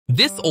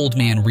This old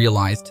man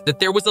realized that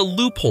there was a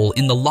loophole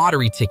in the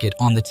lottery ticket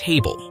on the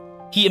table.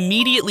 He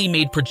immediately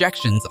made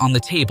projections on the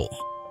table.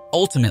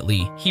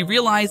 Ultimately, he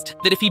realized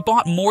that if he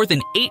bought more than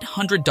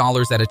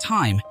 $800 at a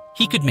time,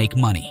 he could make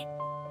money.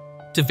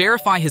 To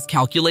verify his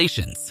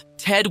calculations,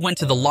 Ted went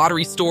to the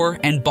lottery store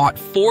and bought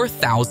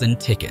 4,000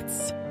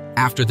 tickets.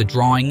 After the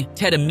drawing,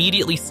 Ted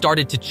immediately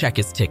started to check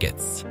his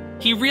tickets.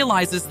 He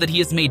realizes that he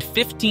has made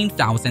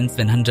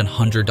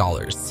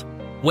 $15,700.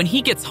 When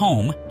he gets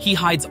home, he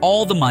hides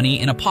all the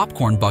money in a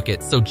popcorn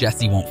bucket so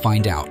Jesse won't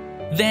find out.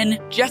 Then,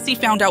 Jesse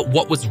found out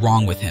what was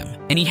wrong with him,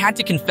 and he had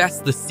to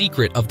confess the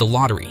secret of the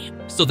lottery.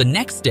 So the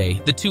next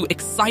day, the two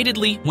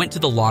excitedly went to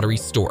the lottery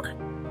store.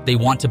 They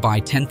want to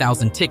buy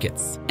 10,000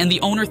 tickets, and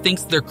the owner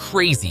thinks they're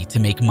crazy to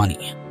make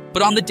money.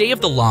 But on the day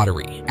of the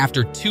lottery,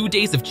 after 2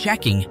 days of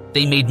checking,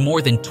 they made more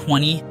than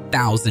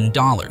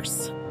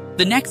 $20,000.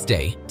 The next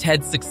day,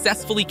 Ted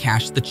successfully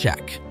cashed the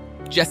check.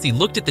 Jesse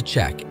looked at the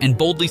check and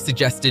boldly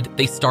suggested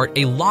they start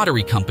a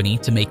lottery company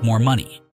to make more money.